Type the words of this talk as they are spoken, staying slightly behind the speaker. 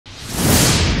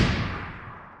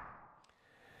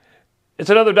It's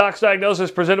another Doc's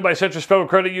Diagnosis presented by Centris Federal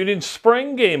Credit Union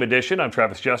Spring Game Edition. I'm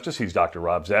Travis Justice. He's Dr.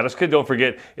 Rob Zadiska. Don't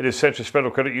forget, it is Centris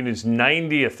Federal Credit Union's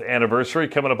 90th anniversary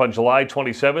coming up on July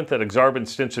 27th at Exarban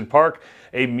Stinson Park,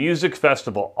 a music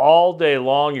festival all day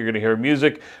long. You're going to hear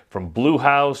music from Blue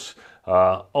House,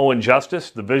 Owen Justice,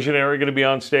 the visionary, going to be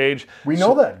on stage. We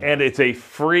know that. And it's a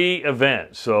free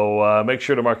event, so make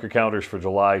sure to mark your calendars for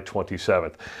July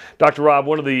 27th. Dr. Rob,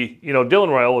 one of the, Dylan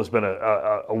Royal has been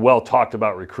a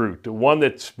well-talked-about recruit. One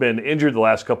that's been injured the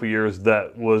last couple of years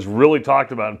that was really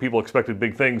talked about and people expected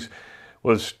big things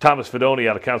was Thomas Fidone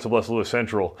out of Council Bluffs Lewis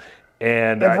Central.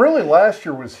 And really last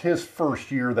year was his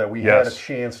first year that we had a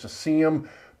chance to see him.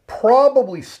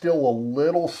 Probably still a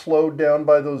little slowed down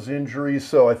by those injuries,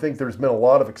 so I think there's been a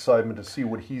lot of excitement to see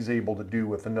what he's able to do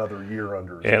with another year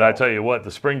under his belt. I tell you what,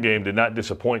 the spring game did not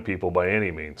disappoint people by any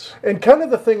means. And kind of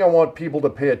the thing I want people to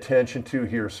pay attention to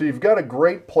here, so you've got a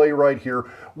great play right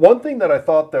here. One thing that I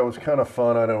thought that was kind of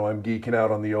fun, I don't know, I'm geeking out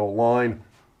on the O-line.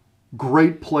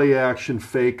 Great play action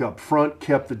fake up front,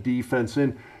 kept the defense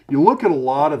in. You look at a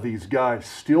lot of these guys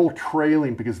still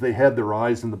trailing because they had their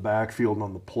eyes in the backfield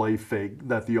on the play fake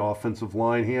that the offensive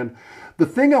line had. The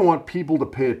thing I want people to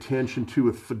pay attention to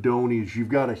with Fidone is you've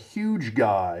got a huge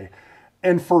guy,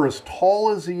 and for as tall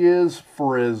as he is,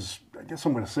 for as, I guess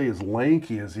I'm going to say as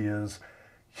lanky as he is,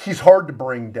 he's hard to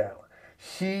bring down.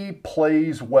 He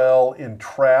plays well in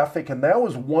traffic, and that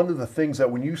was one of the things that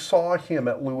when you saw him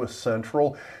at Lewis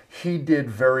Central, he did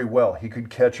very well. He could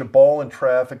catch a ball in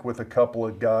traffic with a couple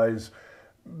of guys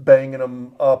banging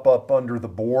him up under the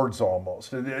boards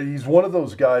almost. He's one of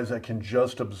those guys that can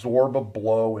just absorb a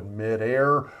blow in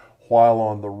midair while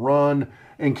on the run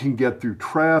and can get through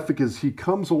traffic. As he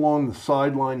comes along the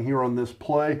sideline here on this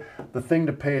play, the thing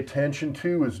to pay attention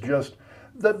to is just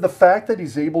the fact that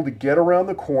he's able to get around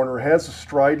the corner, has a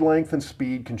stride length and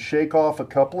speed, can shake off a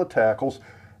couple of tackles,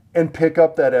 and pick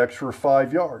up that extra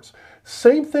 5 yards.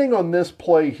 Same thing on this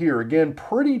play here. Again,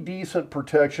 pretty decent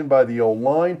protection by the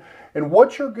O-line. And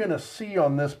what you're going to see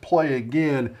on this play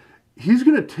again, he's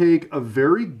going to take a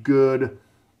very good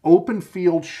open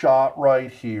field shot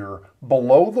right here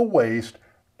below the waist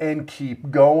and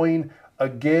keep going.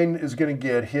 Again, is going to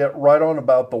get hit right on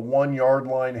about the 1 yard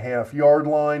line, half-yard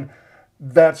line.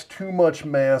 That's too much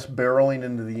mass barreling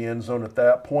into the end zone at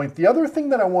that point. The other thing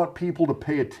that I want people to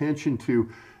pay attention to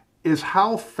is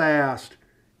how fast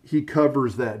he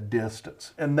covers that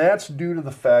distance. And that's due to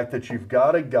the fact that you've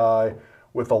got a guy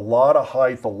with a lot of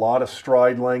height, a lot of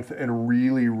stride length, and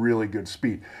really, really good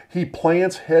speed. He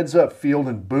plants heads up field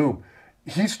and boom,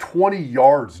 he's 20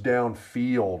 yards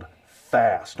downfield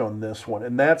fast on this one.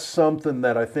 And that's something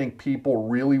that I think people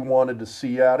really wanted to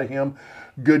see out of him.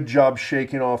 Good job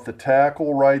shaking off the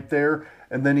tackle right there.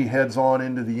 And then he heads on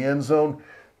into the end zone.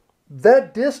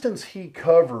 That distance he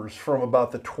covers from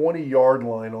about the 20-yard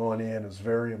line on in is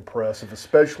very impressive,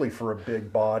 especially for a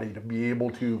big body to be able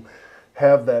to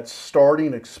have that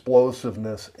starting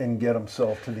explosiveness and get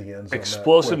himself to the end zone.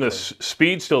 Explosiveness,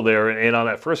 speed still there, and on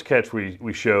that first catch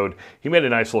we showed, he made a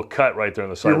nice little cut right there on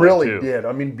the sideline. He really did.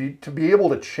 I mean, to be able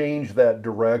to change that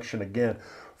direction again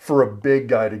for a big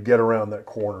guy to get around that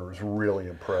corner is really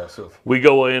impressive. We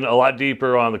go in a lot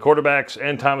deeper on the quarterbacks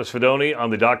and Thomas Fidone on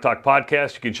the Doc Talk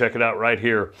podcast. You can check it out right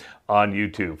here on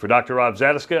YouTube. For Dr. Rob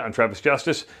Zadiska, I'm Travis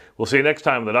Justice. We'll see you next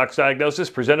time on the Doc's Diagnosis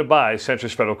presented by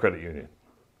Centris Federal Credit Union.